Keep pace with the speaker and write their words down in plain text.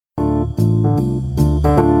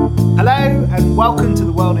Hello and welcome to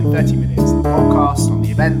The World in 30 Minutes, the podcast on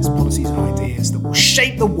the events, policies and ideas that will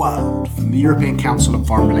shape the world from the European Council on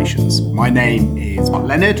Foreign Relations. My name is Mark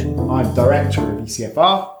Leonard, I'm Director of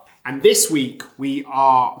ECFR, and this week we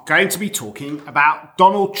are going to be talking about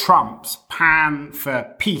Donald Trump's plan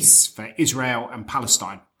for peace for Israel and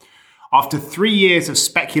Palestine. After 3 years of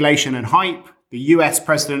speculation and hype, the US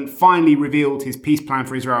president finally revealed his peace plan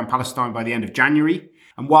for Israel and Palestine by the end of January.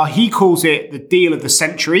 And while he calls it the deal of the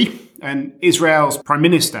century, and Israel's Prime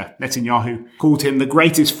Minister, Netanyahu, called him the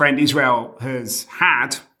greatest friend Israel has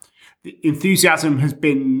had, the enthusiasm has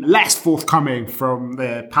been less forthcoming from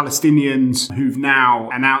the Palestinians who've now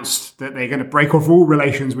announced that they're going to break off all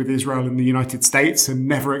relations with Israel and the United States and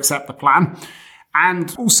never accept the plan.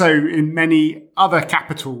 And also in many other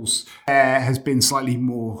capitals, there has been slightly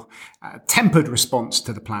more tempered response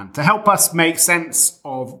to the plan. To help us make sense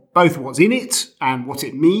of both what's in it and what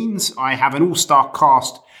it means, I have an all-star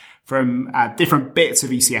cast from different bits of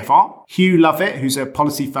ECFR. Hugh Lovett, who's a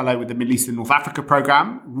policy fellow with the Middle East and North Africa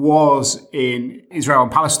programme, was in Israel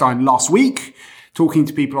and Palestine last week, talking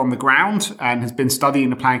to people on the ground and has been studying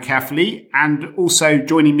the plan carefully. And also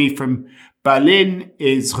joining me from Berlin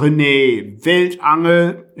is René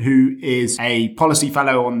Weltanger, who is a policy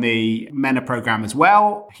fellow on the MENA programme as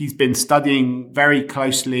well. He's been studying very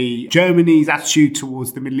closely Germany's attitude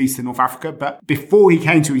towards the Middle East and North Africa, but before he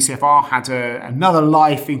came to ECFR had another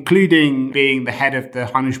life, including being the head of the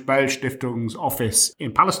Heinrich Böll Stiftung's office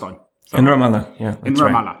in Palestine. In Ramallah, yeah. In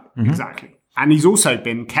Ramallah, exactly. And he's also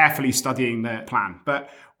been carefully studying the plan. But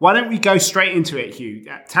why don't we go straight into it, Hugh?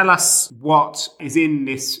 Tell us what is in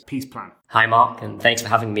this peace plan. Hi, Mark, and thanks for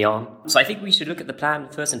having me on. So I think we should look at the plan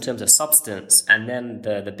first in terms of substance, and then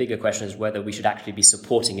the bigger question is whether we should actually be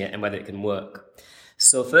supporting it and whether it can work.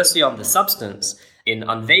 So firstly, on the substance, in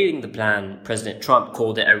unveiling the plan, President Trump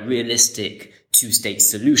called it a realistic two-state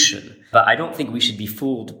solution. But I don't think we should be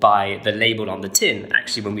fooled by the label on the tin.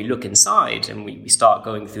 Actually, when we look inside and we start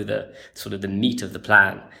going through the sort of the meat of the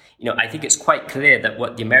plan, I think it's quite clear that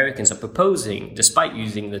what the Americans are proposing, despite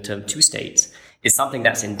using the term two states, is something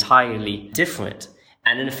that's entirely different.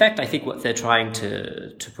 And in effect, I think what they're trying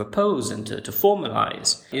to propose and to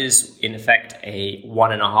formalize is, in effect, a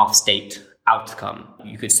 1.5 state outcome.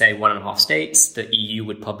 You could say 1.5 states. The EU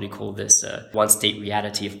would probably call this a one-state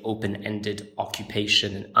reality of open-ended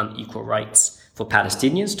occupation and unequal rights for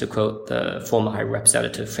Palestinians, to quote the former High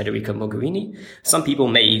Representative Federica Mogherini. Some people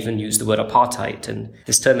may even use the word apartheid, and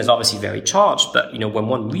this term is obviously very charged, but when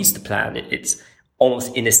one reads the plan, it's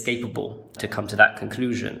almost inescapable to come to that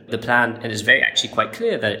conclusion. The plan, it is very actually quite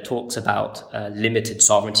clear that it talks about limited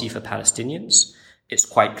sovereignty for Palestinians. It's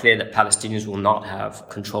quite clear that Palestinians will not have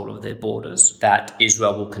control of their borders, that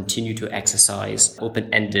Israel will continue to exercise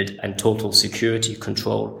open-ended and total security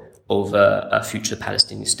control over a future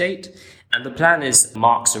Palestinian state. And the plan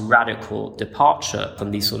marks a radical departure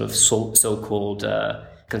from these sort of so-called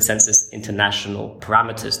consensus international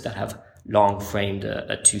parameters that have long framed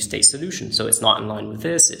a two-state solution. So it's not in line with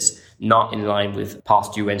this, it's not in line with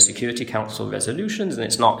past UN Security Council resolutions, and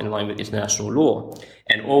it's not in line with international law.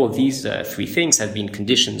 And all of these three things have been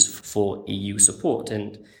conditions for EU support.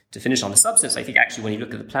 And to finish on the substance, I think actually when you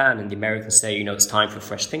look at the plan and the Americans say, it's time for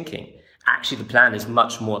fresh thinking, actually the plan is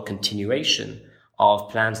much more a continuation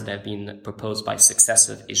of plans that have been proposed by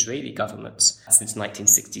successive Israeli governments since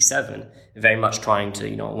 1967, very much trying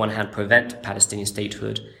to, on one hand, prevent Palestinian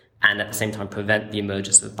statehood and at the same time prevent the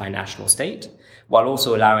emergence of a binational state, while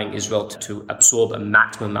also allowing Israel to absorb a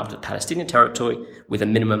maximum amount of Palestinian territory with a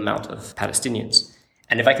minimum amount of Palestinians.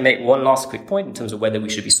 And if I can make one last quick point in terms of whether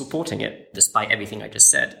we should be supporting it, despite everything I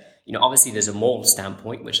just said, obviously there's a moral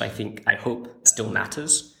standpoint, which I hope still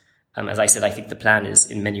matters. As I said, I think the plan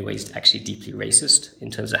is in many ways actually deeply racist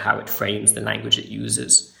in terms of how it frames the language it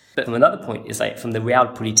uses. But from another point is from the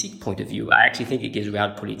realpolitik point of view, I actually think it gives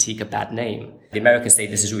realpolitik a bad name. The Americans say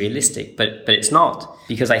this is realistic, but it's not.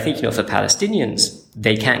 Because I think, for Palestinians,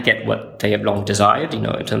 they can't get what they have long desired, in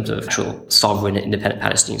terms of actual sovereign and independent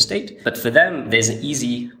Palestinian state. But for them, there's an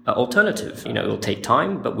easy alternative. It will take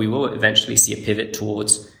time, but we will eventually see a pivot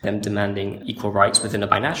towards them demanding equal rights within a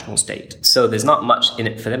binational state. So there's not much in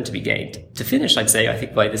it for them to be gained. To finish, I'd say, I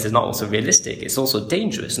think why this is not also realistic, it's also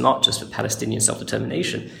dangerous, not just for Palestinian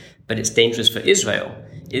self-determination, but it's dangerous for Israel.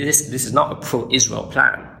 This is not a pro-Israel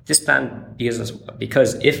plan. This plan,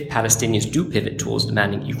 because if Palestinians do pivot towards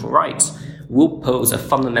demanding equal rights, will pose a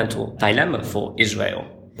fundamental dilemma for Israel.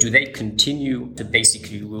 Do they continue to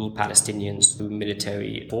basically rule Palestinians through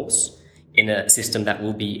military force in a system that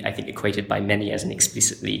will be, I think, equated by many as an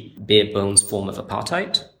explicitly bare bones form of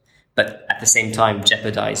apartheid, but at the same time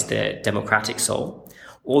jeopardize their democratic soul?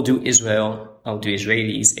 or do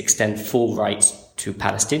Israelis extend full rights to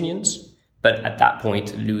Palestinians, but at that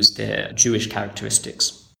point lose their Jewish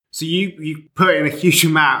characteristics? So you put in a huge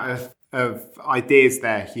amount of ideas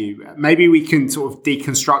there, Hugh. Maybe we can sort of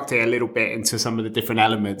deconstruct it a little bit into some of the different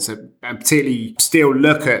elements and particularly still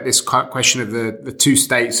look at this question of the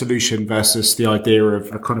two-state solution versus the idea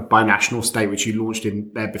of a kind of binational state, which you launched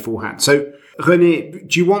in there beforehand. So, René,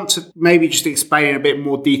 do you want to maybe just explain in a bit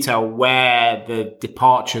more detail where the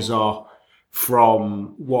departures are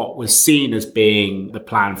from what was seen as being the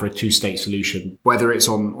plan for a two-state solution, whether it's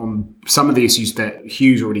on some of the issues that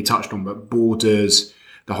Hugh's already touched on, but borders,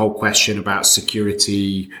 the whole question about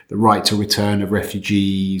security, the right to return of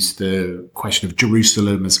refugees, the question of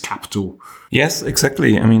Jerusalem as capital. Yes,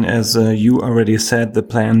 exactly. I mean, as you already said, the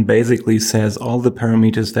plan basically says all the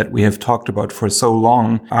parameters that we have talked about for so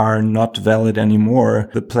long are not valid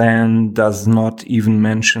anymore. The plan does not even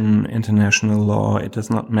mention international law. It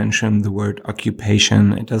does not mention the word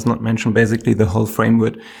occupation. It does not mention basically the whole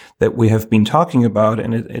framework that we have been talking about.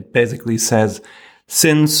 And it basically says,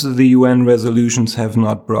 since the UN resolutions have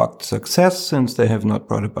not brought success, since they have not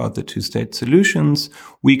brought about the two-state solutions,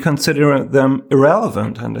 we consider them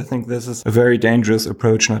irrelevant. And I think this is a very dangerous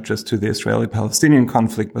approach, not just to the Israeli-Palestinian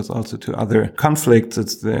conflict, but also to other conflicts.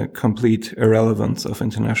 It's the complete irrelevance of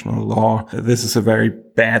international law. This is a very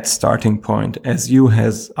bad starting point. As you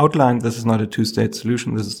has outlined, this is not a two-state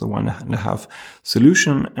solution. This is the 1.5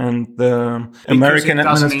 solution. And the American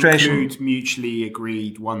administration include mutually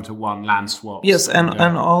agreed one-to-one land swaps. Yes, and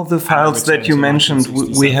all the files that you mentioned,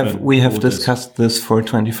 we have discussed this for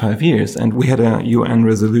 25 years, and we had a UN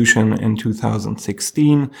resolution in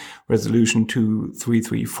 2016, resolution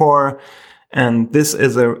 2334. And this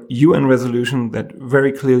is a UN resolution that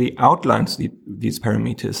very clearly outlines these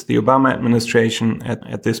parameters. The Obama administration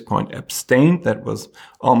at this point abstained. That was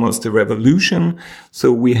almost a revolution.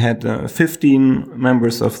 So we had 15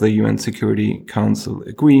 members of the UN Security Council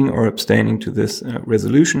agreeing or abstaining to this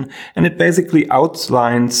resolution. And it basically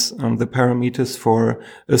outlines the parameters for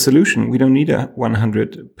a solution. We don't need a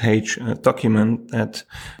 100-page document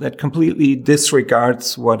that completely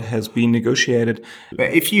disregards what has been negotiated.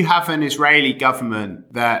 But if you have an Israeli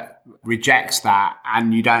government that rejects that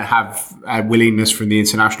and you don't have a willingness from the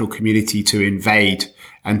international community to invade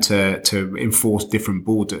and to enforce different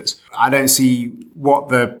borders, I don't see what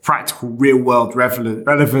the practical real world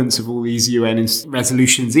relevance of all these UN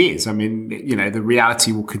resolutions is. I mean, the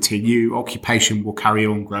reality will continue. Occupation will carry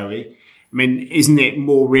on growing. I mean, isn't it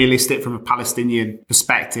more realistic from a Palestinian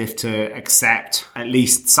perspective to accept at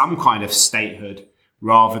least some kind of statehood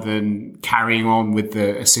rather than carrying on with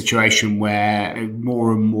a situation where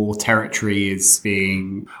more and more territory is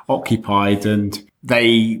being occupied and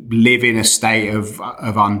they live in a state of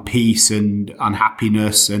unpeace and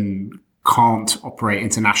unhappiness and can't operate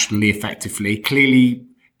internationally effectively? Clearly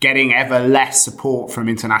getting ever less support from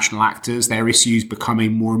international actors, their issues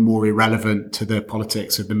becoming more and more irrelevant to the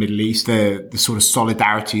politics of the Middle East. The sort of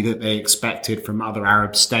solidarity that they expected from other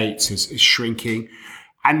Arab states is shrinking.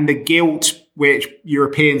 And the guilt which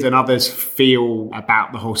Europeans and others feel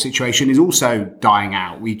about the whole situation is also dying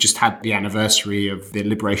out. We just had the anniversary of the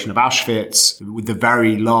liberation of Auschwitz with the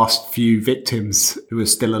very last few victims who are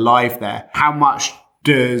still alive there. How much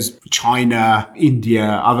does China, India,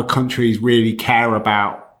 other countries really care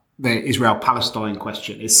about the Israel-Palestine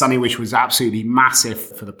question? It's something which was absolutely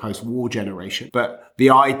massive for the post-war generation. But the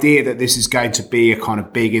idea that this is going to be a kind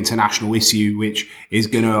of big international issue which is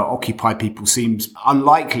going to occupy people seems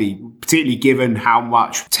unlikely, particularly given how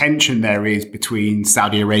much tension there is between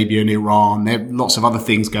Saudi Arabia and Iran. There are lots of other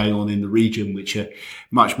things going on in the region which are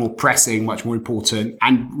much more pressing, much more important,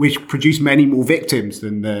 and which produce many more victims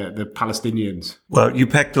than the Palestinians. Well, you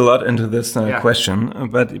packed a lot into this question,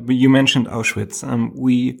 but you mentioned Auschwitz.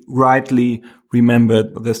 We rightly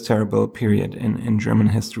remembered this terrible period in German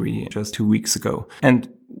history just 2 weeks ago. And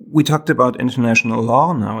we talked about international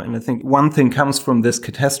law now, and I think one thing comes from this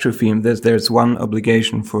catastrophe, and there's one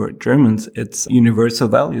obligation for Germans. It's universal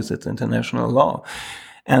values, it's international law.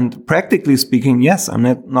 And practically speaking, yes, I'm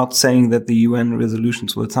not saying that the UN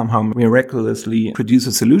resolutions will somehow miraculously produce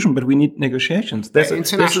a solution, but we need negotiations.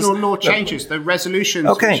 International law changes. The resolutions.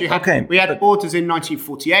 We had borders in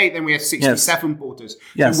 1948, then we had 67 borders.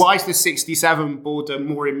 Yes. So why is the 67 border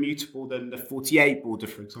more immutable than the 48 border,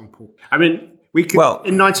 for example? I mean, in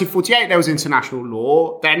 1948, there was international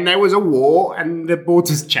law. Then there was a war and the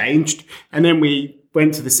borders changed. And then we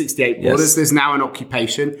went to the 68 borders. Yes. There's now an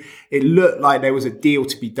occupation. It looked like there was a deal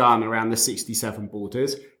to be done around the 67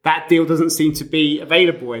 borders. That deal doesn't seem to be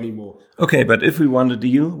available anymore. Okay, but if we want a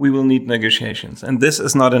deal, we will need negotiations. And this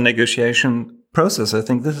is not a negotiation process. I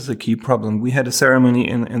think this is a key problem. We had a ceremony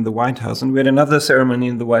in the White House, and we had another ceremony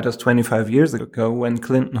in the White House 25 years ago when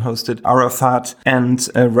Clinton hosted Arafat and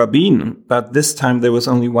Rabin. But this time there was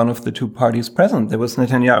only one of the two parties present. There was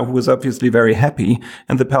Netanyahu, who was obviously very happy,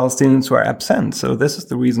 and the Palestinians were absent. So this is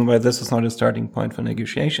the reason why this is not a starting point for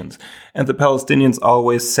negotiations. And the Palestinians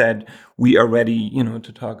always said, we are ready,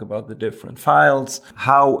 to talk about the different files.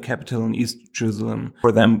 How capital in East Jerusalem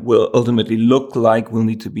for them will ultimately look like will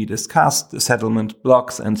need to be discussed, the settlement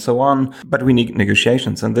blocks and so on. But we need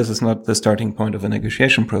negotiations. And this is not the starting point of a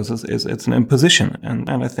negotiation process. It's an imposition. And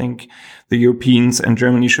I think the Europeans and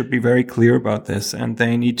Germany should be very clear about this. And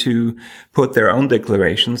they need to put their own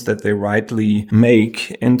declarations that they rightly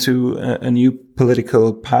make into a new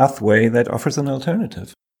political pathway that offers an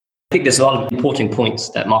alternative. I think there's a lot of important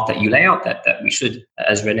points that, Mark, that you lay out that we should,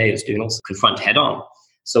 as René is doing, also confront head on.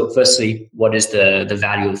 So firstly, what is the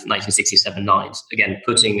value of 1967 lines? Again,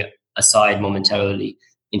 putting aside momentarily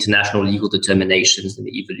international legal determinations and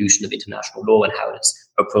the evolution of international law and how it's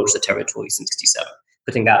approached the territory since 67.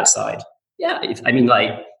 Putting that aside,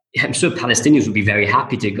 I'm sure Palestinians would be very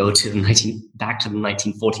happy to go to back to the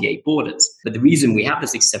 1948 borders. But the reason we have the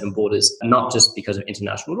 67 borders, not just because of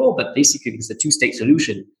international law, but basically because the two-state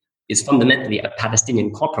solution is fundamentally a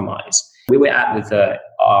Palestinian compromise. Where we're at with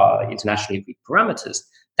our internationally agreed parameters,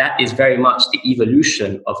 that is very much the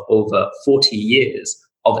evolution of over 40 years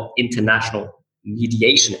of international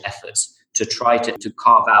mediation efforts to try to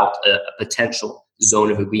carve out a potential zone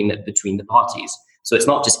of agreement between the parties. So it's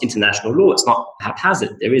not just international law, it's not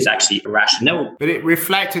haphazard. There is actually a rationale. But it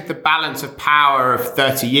reflected the balance of power of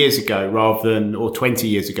 30 years ago or 20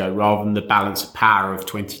 years ago, rather than the balance of power of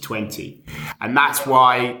 2020. And that's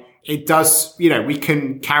why it does, we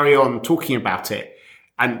can carry on talking about it.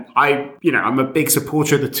 And I'm a big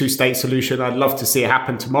supporter of the two-state solution. I'd love to see it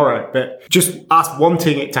happen tomorrow. But just us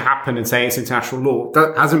wanting it to happen and saying it's international law,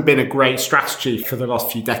 that hasn't been a great strategy for the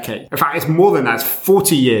last few decades. In fact, it's more than that. It's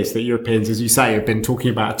 40 years that Europeans, as you say, have been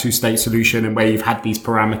talking about a two-state solution and where you've had these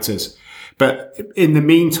parameters. But in the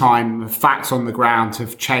meantime, the facts on the ground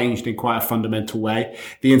have changed in quite a fundamental way.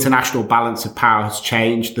 The international balance of power has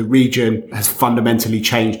changed. The region has fundamentally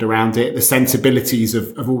changed around it. The sensibilities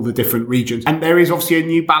of all the different regions. And there is obviously a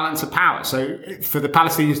new balance of power. So for the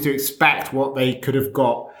Palestinians to expect what they could have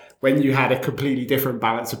got when you had a completely different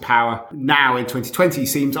balance of power now in 2020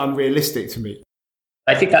 seems unrealistic to me.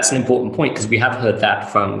 I think that's an important point because we have heard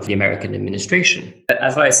that from the American administration. But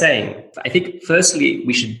as I was saying, I think firstly,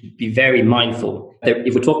 we should be very mindful that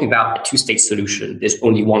if we're talking about a two-state solution, there's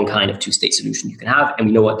only one kind of two-state solution you can have. And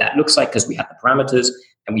we know what that looks like because we have the parameters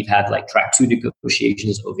and we've had track 2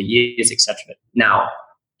 negotiations over years, etc. Now,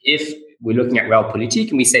 if we're looking at realpolitik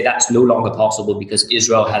and we say that's no longer possible because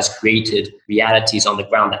Israel has created realities on the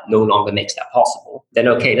ground that no longer makes that possible, then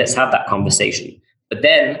okay, let's have that conversation. But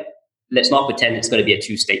then let's not pretend it's going to be a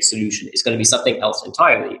two-state solution. It's going to be something else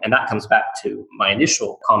entirely. And that comes back to my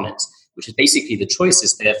initial comments, which is basically the choice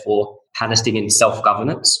is therefore Palestinian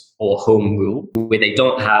self-governance or home rule, where they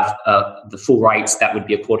don't have the full rights that would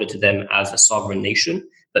be accorded to them as a sovereign nation,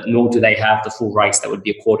 but nor do they have the full rights that would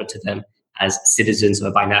be accorded to them as citizens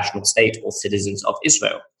of a binational state or citizens of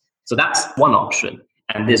Israel. So that's one option.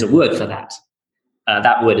 And there's a word for that.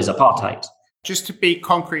 That word is apartheid. Just to be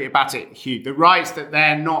concrete about it, Hugh, the rights that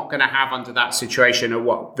they're not going to have under that situation are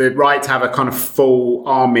what? The right to have a kind of full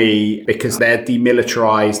army because they're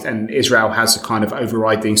demilitarized and Israel has a kind of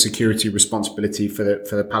overriding security responsibility for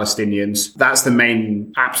the Palestinians. That's the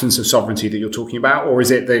main absence of sovereignty that you're talking about? Or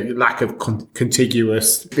is it the lack of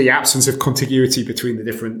the absence of contiguity between the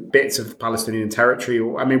different bits of Palestinian territory?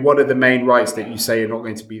 Or, what are the main rights that you say are not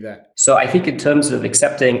going to be there? So I think in terms of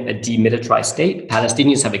accepting a demilitarized state,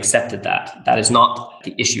 Palestinians have accepted that. That is not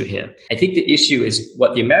the issue here. I think the issue is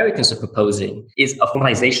what the Americans are proposing is a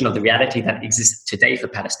formalization of the reality that exists today for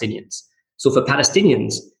Palestinians. So for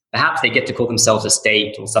Palestinians, perhaps they get to call themselves a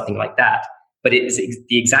state or something like that, but it is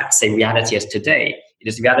the exact same reality as today. It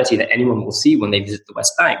is the reality that anyone will see when they visit the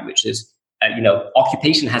West Bank, which is,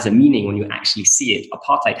 occupation has a meaning when you actually see it.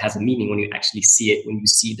 Apartheid has a meaning when you actually see it, when you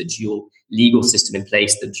see the dual legal system in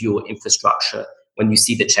place, the dual infrastructure, when you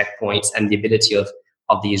see the checkpoints and the ability of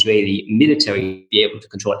the Israeli military be able to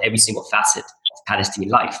control every single facet of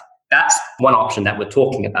Palestinian life. That's one option that we're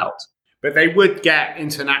talking about. But they would get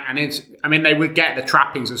they would get the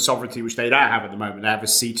trappings of sovereignty, which they don't have at the moment. They have a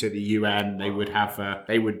seat at the UN. They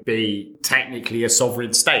would be technically a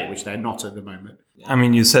sovereign state, which they're not at the moment. I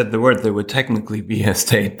mean, you said the word, there would technically be a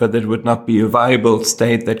state, but it would not be a viable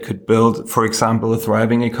state that could build, for example, a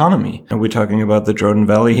thriving economy. And we're talking about the Jordan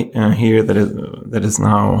Valley here that is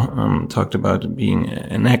now talked about being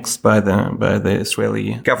annexed by the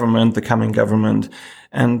Israeli government, the coming government.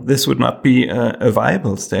 And this would not be a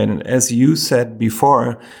viable state. And as you said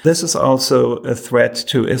before, this is also a threat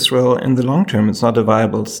to Israel in the long term. It's not a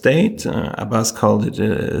viable state. Abbas called it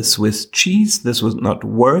a Swiss cheese. This would not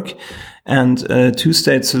work. And a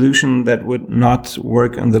two-state solution that would not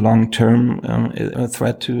work in the long term, a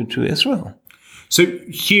threat to Israel. So,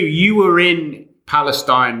 Hugh, you were in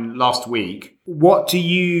Palestine last week. What do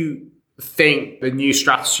you think the new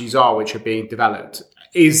strategies are which are being developed?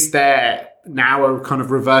 Is there now a kind of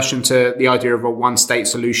reversion to the idea of a one-state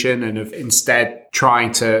solution and of instead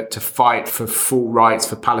trying to fight for full rights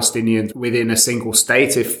for Palestinians within a single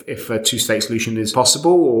state if a two-state solution is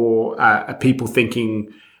possible? Or are people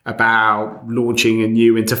thinking about launching a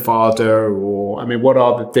new intifada? Or, I mean, what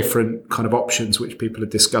are the different kind of options which people are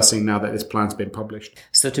discussing now that this plan's been published?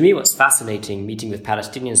 So to me, what's fascinating, meeting with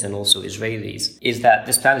Palestinians and also Israelis, is that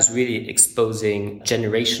this plan is really exposing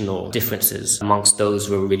generational differences amongst those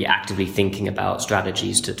who are really actively thinking about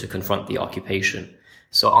strategies to confront the occupation.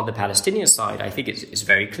 So on the Palestinian side, I think it's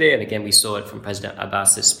very clear, and again, we saw it from President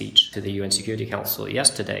Abbas's speech to the UN Security Council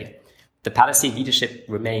yesterday. The Palestinian leadership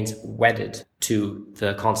remains wedded to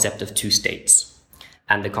the concept of two states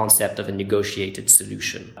and the concept of a negotiated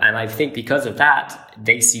solution. And I think because of that,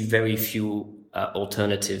 they see very few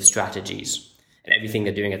alternative strategies. And everything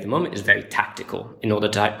they're doing at the moment is very tactical in order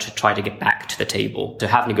to try to get back to the table, to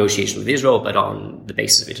have negotiations with Israel, but on the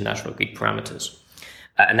basis of international agreed parameters.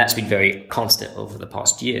 And that's been very constant over the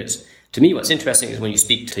past years. To me, what's interesting is when you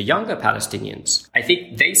speak to younger Palestinians, I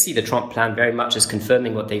think they see the Trump plan very much as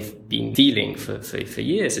confirming what they've been feeling for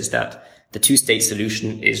years, is that the two-state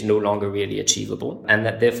solution is no longer really achievable, and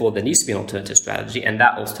that therefore there needs to be an alternative strategy, and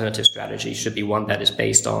that alternative strategy should be one that is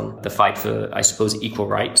based on the fight for, I suppose, equal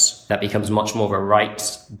rights. That becomes much more of a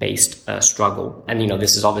rights-based struggle. And,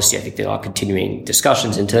 this is obviously, I think there are continuing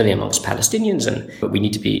discussions internally amongst Palestinians, but we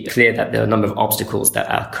need to be clear that there are a number of obstacles that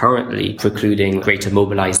are currently precluding greater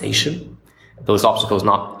mobilization. Those obstacles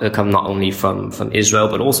come not only from Israel,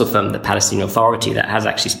 but also from the Palestinian Authority that has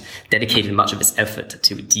actually dedicated much of its effort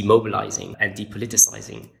to demobilizing and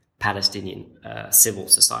depoliticizing Palestinian civil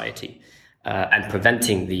society and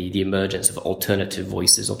preventing the emergence of alternative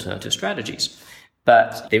voices, alternative strategies.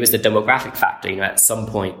 But there is the demographic factor. At some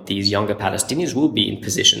point, these younger Palestinians will be in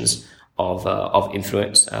positions of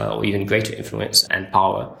influence or even greater influence and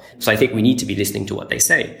power. So I think we need to be listening to what they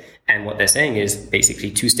say. And what they're saying is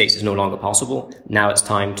basically two states is no longer possible. Now it's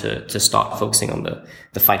time to start focusing on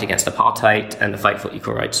the fight against apartheid and the fight for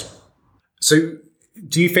equal rights. So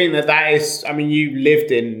do you think that is, I mean, you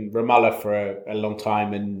lived in Ramallah for a long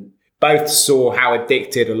time and both saw how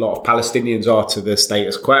addicted a lot of Palestinians are to the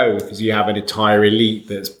status quo, because you have an entire elite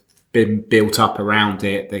that's been built up around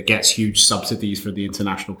it that gets huge subsidies from the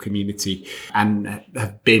international community and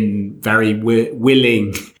have been very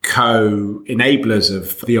willing co-enablers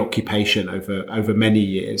of the occupation over many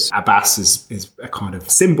years. Abbas is a kind of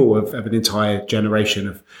symbol of an entire generation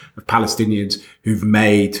of Palestinians who've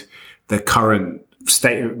made the current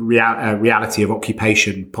reality of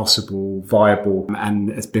occupation possible, viable,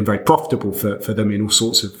 and it's been very profitable for them in all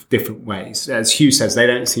sorts of different ways. As Hugh says, they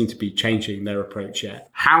don't seem to be changing their approach yet.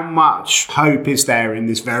 How much hope is there in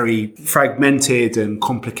this very fragmented and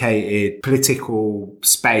complicated political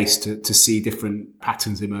space to see different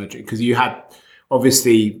patterns emerging? Because you had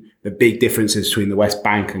obviously the big differences between the West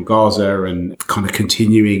Bank and Gaza and kind of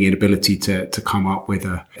continuing inability to come up with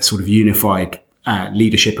a sort of unified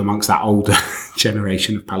leadership amongst that older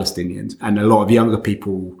generation of Palestinians. And a lot of younger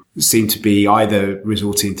people seem to be either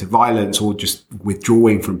resorting to violence or just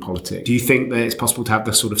withdrawing from politics. Do you think that it's possible to have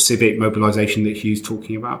the sort of civic mobilization that Hugh's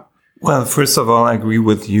talking about? Well, first of all, I agree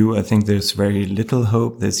with you. I think there's very little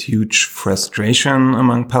hope. There's huge frustration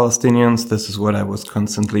among Palestinians. This is what I was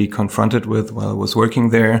constantly confronted with while I was working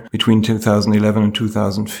there. Between 2011 and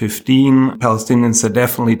 2015, Palestinians are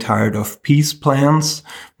definitely tired of peace plans,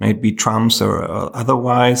 maybe Trump's or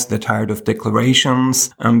otherwise. They're tired of declarations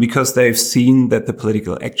because they've seen that the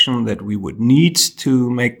political action that we would need to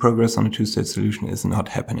make progress on a two-state solution is not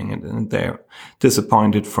happening. And they're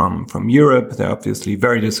disappointed from Europe. They're obviously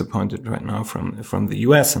very disappointed disappointed right now from the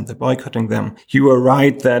US, and they're boycotting them. You are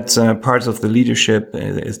right that parts of the leadership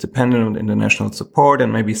is dependent on international support,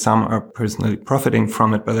 and maybe some are personally profiting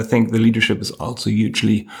from it. But I think the leadership is also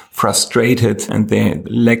hugely frustrated, and they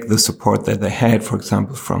lack the support that they had, for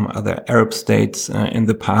example, from other Arab states in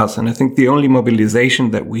the past. And I think the only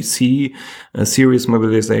mobilization that we see, a serious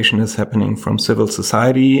mobilization, is happening from civil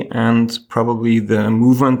society, and probably the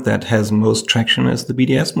movement that has most traction is the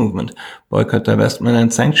BDS movement, boycott, divestment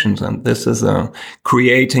and sanctions. And this is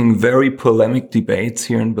creating very polemic debates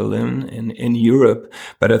here in Berlin, in Europe.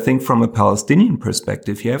 But I think from a Palestinian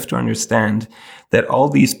perspective, you have to understand that all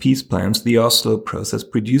these peace plans, the Oslo process,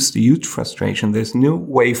 produced a huge frustration. There's no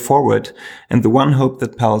way forward. And the one hope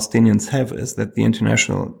that Palestinians have is that the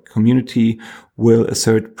international community will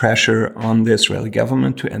assert pressure on the Israeli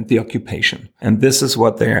government to end the occupation. And this is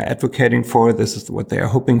what they are advocating for. This is what they are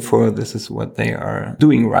hoping for. This is what they are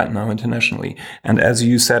doing right now internationally. And as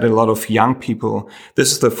you said, a lot of young people,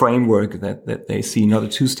 this is the framework that they see, not a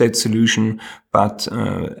two-state solution, but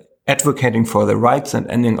advocating for their rights and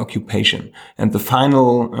ending occupation. And the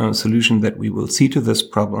final solution that we will see to this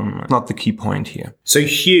problem is not the key point here. So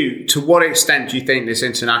Hugh, to what extent do you think this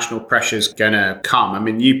international pressure is going to come? I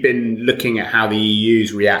mean, you've been looking at how the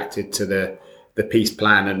EU's reacted to the peace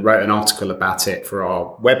plan and wrote an article about it for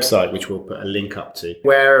our website, which we'll put a link up to.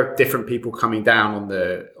 Where are different people coming down on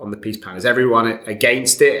the peace plan? Is everyone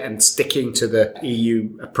against it and sticking to the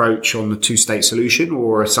EU approach on the two-state solution,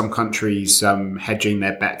 or are some countries hedging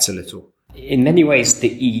their bets a little? In many ways, the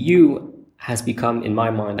EU has become, in my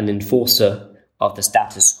mind, an enforcer of the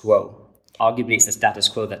status quo. Arguably, it's a status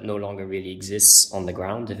quo that no longer really exists on the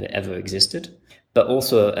ground, if it ever existed, but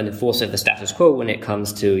also an enforcer of the status quo when it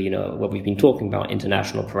comes to, what we've been talking about,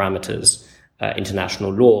 international parameters,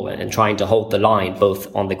 international law, and trying to hold the line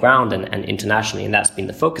both on the ground and internationally. And that's been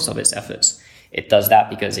the focus of its efforts. It does that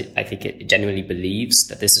because I think it genuinely believes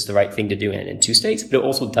that this is the right thing to do in two states, but it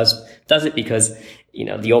also does it because,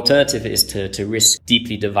 the alternative is to risk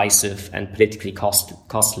deeply divisive and politically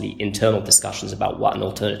costly internal discussions about what an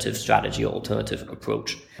alternative strategy or alternative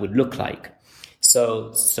approach would look like.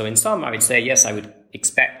 So in sum, I would say, yes, I would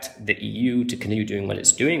expect the EU to continue doing what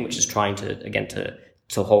it's doing, which is trying to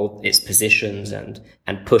hold its positions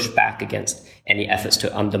and push back against any efforts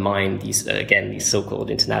to undermine these so-called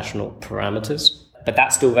international parameters. But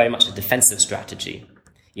that's still very much a defensive strategy.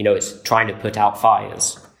 It's trying to put out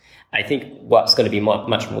fires. I think what's going to be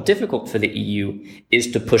much more difficult for the EU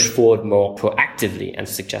is to push forward more proactively and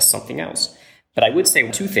suggest something else. But I would say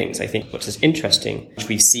two things, I think, which is interesting, which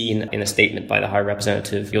we've seen in a statement by the High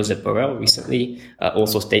Representative Josep Borrell recently,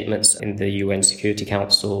 also statements in the UN Security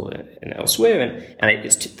Council and elsewhere, and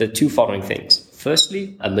it's the two following things.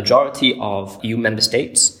 Firstly, a majority of EU member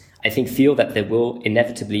states, I think, feel that there will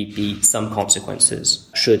inevitably be some consequences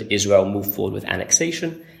should Israel move forward with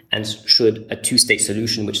annexation, and should a two-state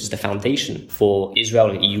solution, which is the foundation for Israel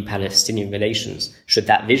and EU-Palestinian relations, should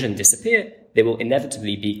that vision disappear, there will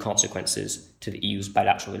inevitably be consequences to the EU's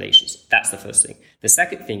bilateral relations. That's the first thing. The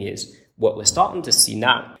second thing is what we're starting to see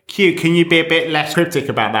now. Hugh, can you be a bit less cryptic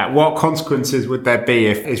about that? What consequences would there be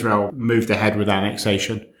if Israel moved ahead with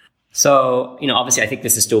annexation? So, obviously I think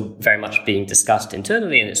this is still very much being discussed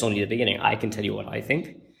internally, and it's only the beginning. I can tell you what I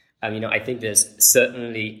think. I think there's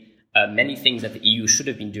certainly many things that the EU should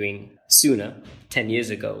have been doing sooner, 10 years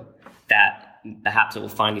ago, that perhaps it will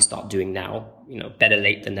finally start doing now, better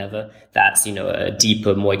late than never. That's, a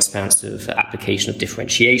deeper, more expansive application of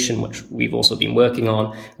differentiation, which we've also been working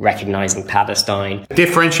on, recognizing Palestine.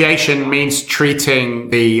 Differentiation means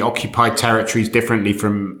treating the occupied territories differently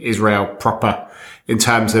from Israel proper in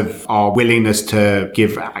terms of our willingness to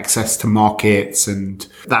give access to markets, and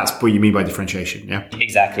that's what you mean by differentiation, yeah?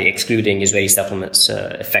 Exactly, excluding Israeli settlements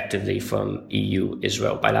effectively from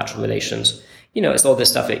EU-Israel bilateral relations. It's all this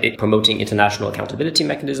stuff, promoting international accountability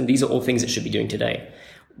mechanism. These are all things it should be doing today.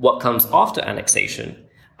 What comes after annexation,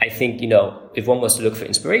 I think, if one was to look for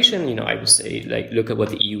inspiration, I would say, look at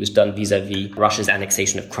what the EU has done vis-a-vis Russia's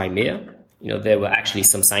annexation of Crimea. There were actually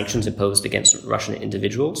some sanctions imposed against Russian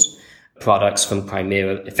individuals. Products from Crimea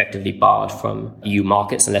are effectively barred from EU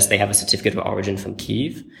markets unless they have a certificate of origin from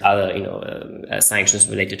Kyiv. Other, sanctions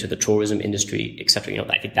related to the tourism industry, etc.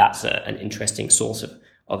 I think that's an interesting source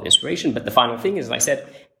of inspiration. But the final thing is, as I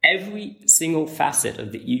said, every single facet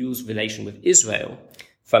of the EU's relation with Israel,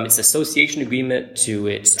 from its association agreement to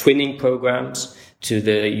its twinning programs to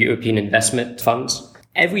the European investment funds,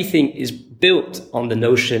 everything is built on the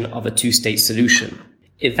notion of a two-state solution.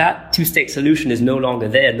 If that two-state solution is no longer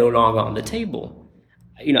there, no longer on the table,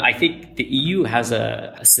 I think the EU has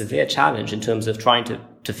a severe challenge in terms of trying to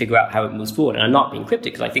to figure out how it moves forward. And I'm not being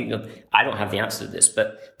cryptic because I think I don't have the answer to this,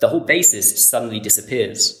 but the whole basis suddenly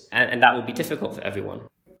disappears, and that will be difficult for everyone.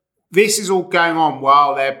 This is all going on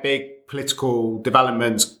while there are big political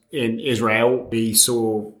developments in Israel. We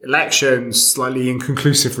saw elections, slightly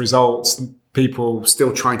inconclusive results, people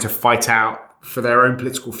still trying to fight out for their own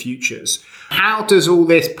political futures. How does all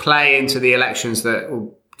this play into the elections that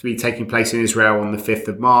will be taking place in Israel on the 5th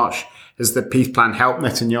of March? Has the peace plan helped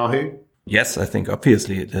Netanyahu? Yes, I think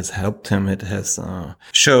obviously it has helped him. It has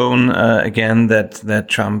shown again that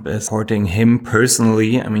Trump is supporting him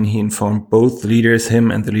personally. I mean, he informed both leaders,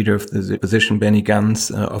 him and the leader of the opposition, Benny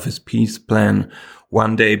Gantz, of his peace plan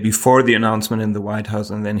one day before the announcement in the White House.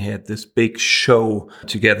 And then he had this big show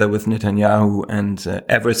together with Netanyahu. And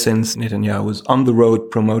ever since, Netanyahu is on the road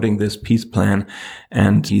promoting this peace plan.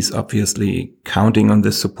 And he's obviously counting on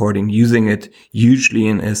this support and using it hugely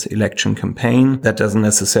in his election campaign. That doesn't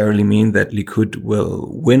necessarily mean that Likud will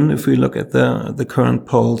win if we look at the current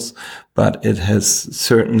polls, but it has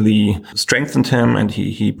certainly strengthened him, and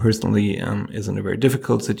he personally is in a very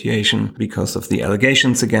difficult situation because of the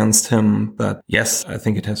allegations against him. But yes, I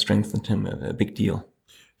think it has strengthened him a big deal.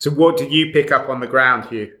 So what did you pick up on the ground,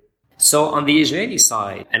 Hugh? So on the Israeli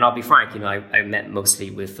side, and I'll be frank, I met mostly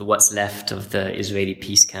with what's left of the Israeli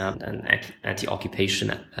peace camp and anti-occupation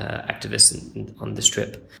activists on this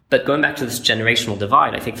trip. But going back to this generational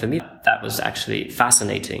divide, I think for me, that was actually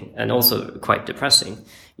fascinating and also quite depressing.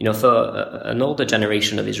 For an older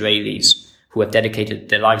generation of Israelis who have dedicated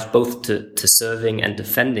their lives both to serving and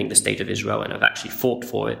defending the state of Israel and have actually fought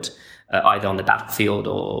for it, either on the battlefield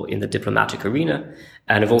or in the diplomatic arena,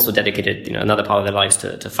 and have also dedicated another part of their lives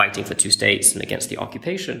to fighting for two states and against the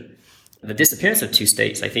occupation. The disappearance of two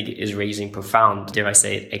states, I think, is raising profound, dare I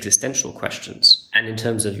say, existential questions. And in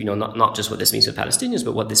terms of, not just what this means for Palestinians,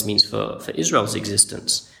 but what this means for Israel's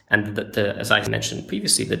existence. And as I mentioned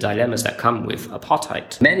previously, the dilemmas that come with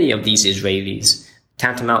apartheid. Many of these Israelis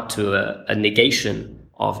tantamount to a negation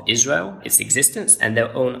of Israel, its existence, and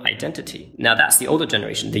their own identity. Now, that's the older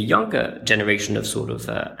generation. The younger generation of sort of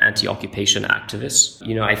anti-occupation activists,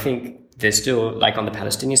 I think there's still, like on the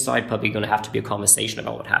Palestinian side, probably going to have to be a conversation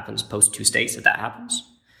about what happens post two states if that happens.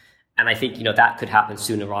 And I think, that could happen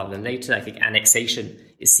sooner rather than later. I think annexation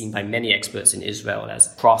is seen by many experts in Israel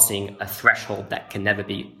as crossing a threshold that can never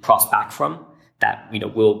be crossed back from, that,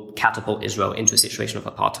 will catapult Israel into a situation of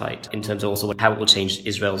apartheid in terms of also how it will change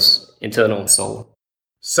Israel's internal soul.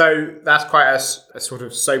 So that's quite a sort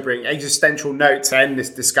of sobering existential note to end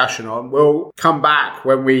this discussion on. We'll come back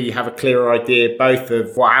when we have a clearer idea both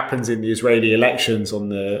of what happens in the Israeli elections on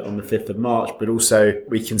the 5th of March, but also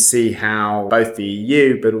we can see how both the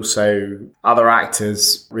EU but also other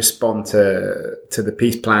actors respond to the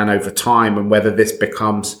peace plan over time, and whether this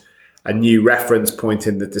becomes a new reference point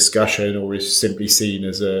in the discussion or is simply seen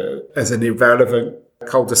as an irrelevant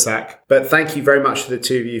cul-de-sac. But thank you very much to the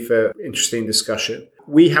two of you for interesting discussion.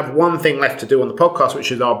 We have one thing left to do on the podcast,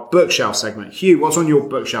 which is our bookshelf segment. Hugh, what's on your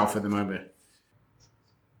bookshelf at the moment?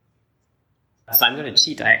 So I'm going to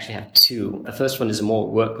cheat. I actually have two. The first one is a more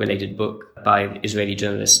work-related book by an Israeli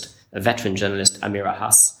journalist, a veteran journalist, Amira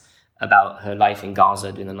Hass, about her life in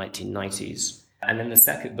Gaza during the 1990s. And then the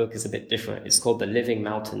second book is a bit different. It's called The Living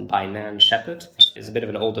Mountain by Nan Shepherd. It's a bit of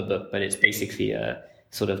an older book, but it's basically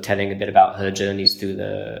sort of telling a bit about her journeys through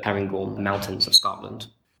the Cairngorm Mountains of Scotland.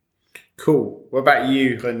 Cool. What about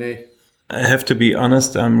you, René? I have to be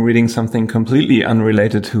honest, I'm reading something completely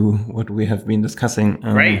unrelated to what we have been discussing.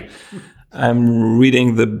 Great. I'm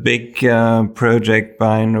reading the big project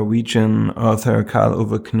by Norwegian author Karl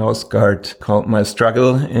Ove Knausgaard called My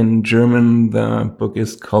Struggle. In German, the book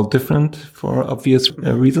is called Different for obvious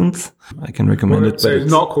reasons. I can recommend it. So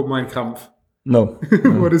it's not called Mein Kampf? No.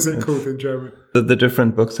 What is it called in German? The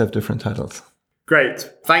different books have different titles. Great.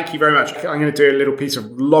 Thank you very much. I'm going to do a little piece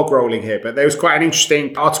of log rolling here, but there was quite an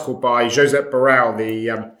interesting article by Josep Borrell,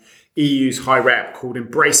 the EU's High Rep, called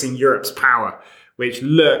Embracing Europe's Power, which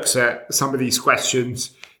looks at some of these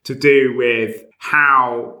questions to do with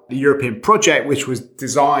how the European project, which was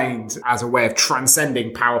designed as a way of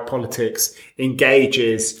transcending power politics,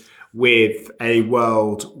 engages with a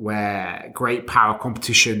world where great power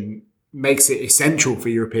competition makes it essential for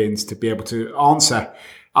Europeans to be able to answer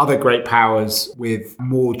other great powers with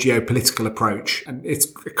more geopolitical approach. And it's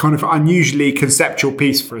a kind of unusually conceptual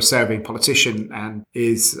piece for a serving politician and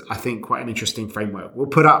is, I think, quite an interesting framework. We'll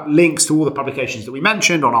put up links to all the publications that we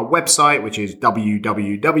mentioned on our website, which is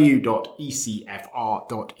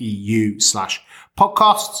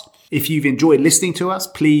www.ecfr.eu/podcasts. If you've enjoyed listening to us,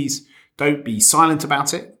 please Don't be silent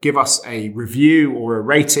about it. Give us a review or a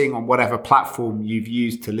rating on whatever platform you've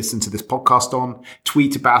used to listen to this podcast on.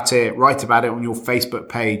 Tweet about it, write about it on your Facebook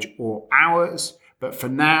page or ours. But for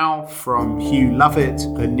now, from Hugh Lovett,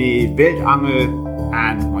 René Wildanger,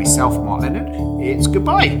 and myself, Mark Leonard, it's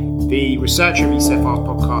goodbye. The researcher of ECFR's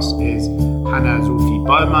podcast is Hannah Zulfi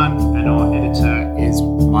Bowman, and our editor is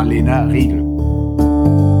Marlene Riedel.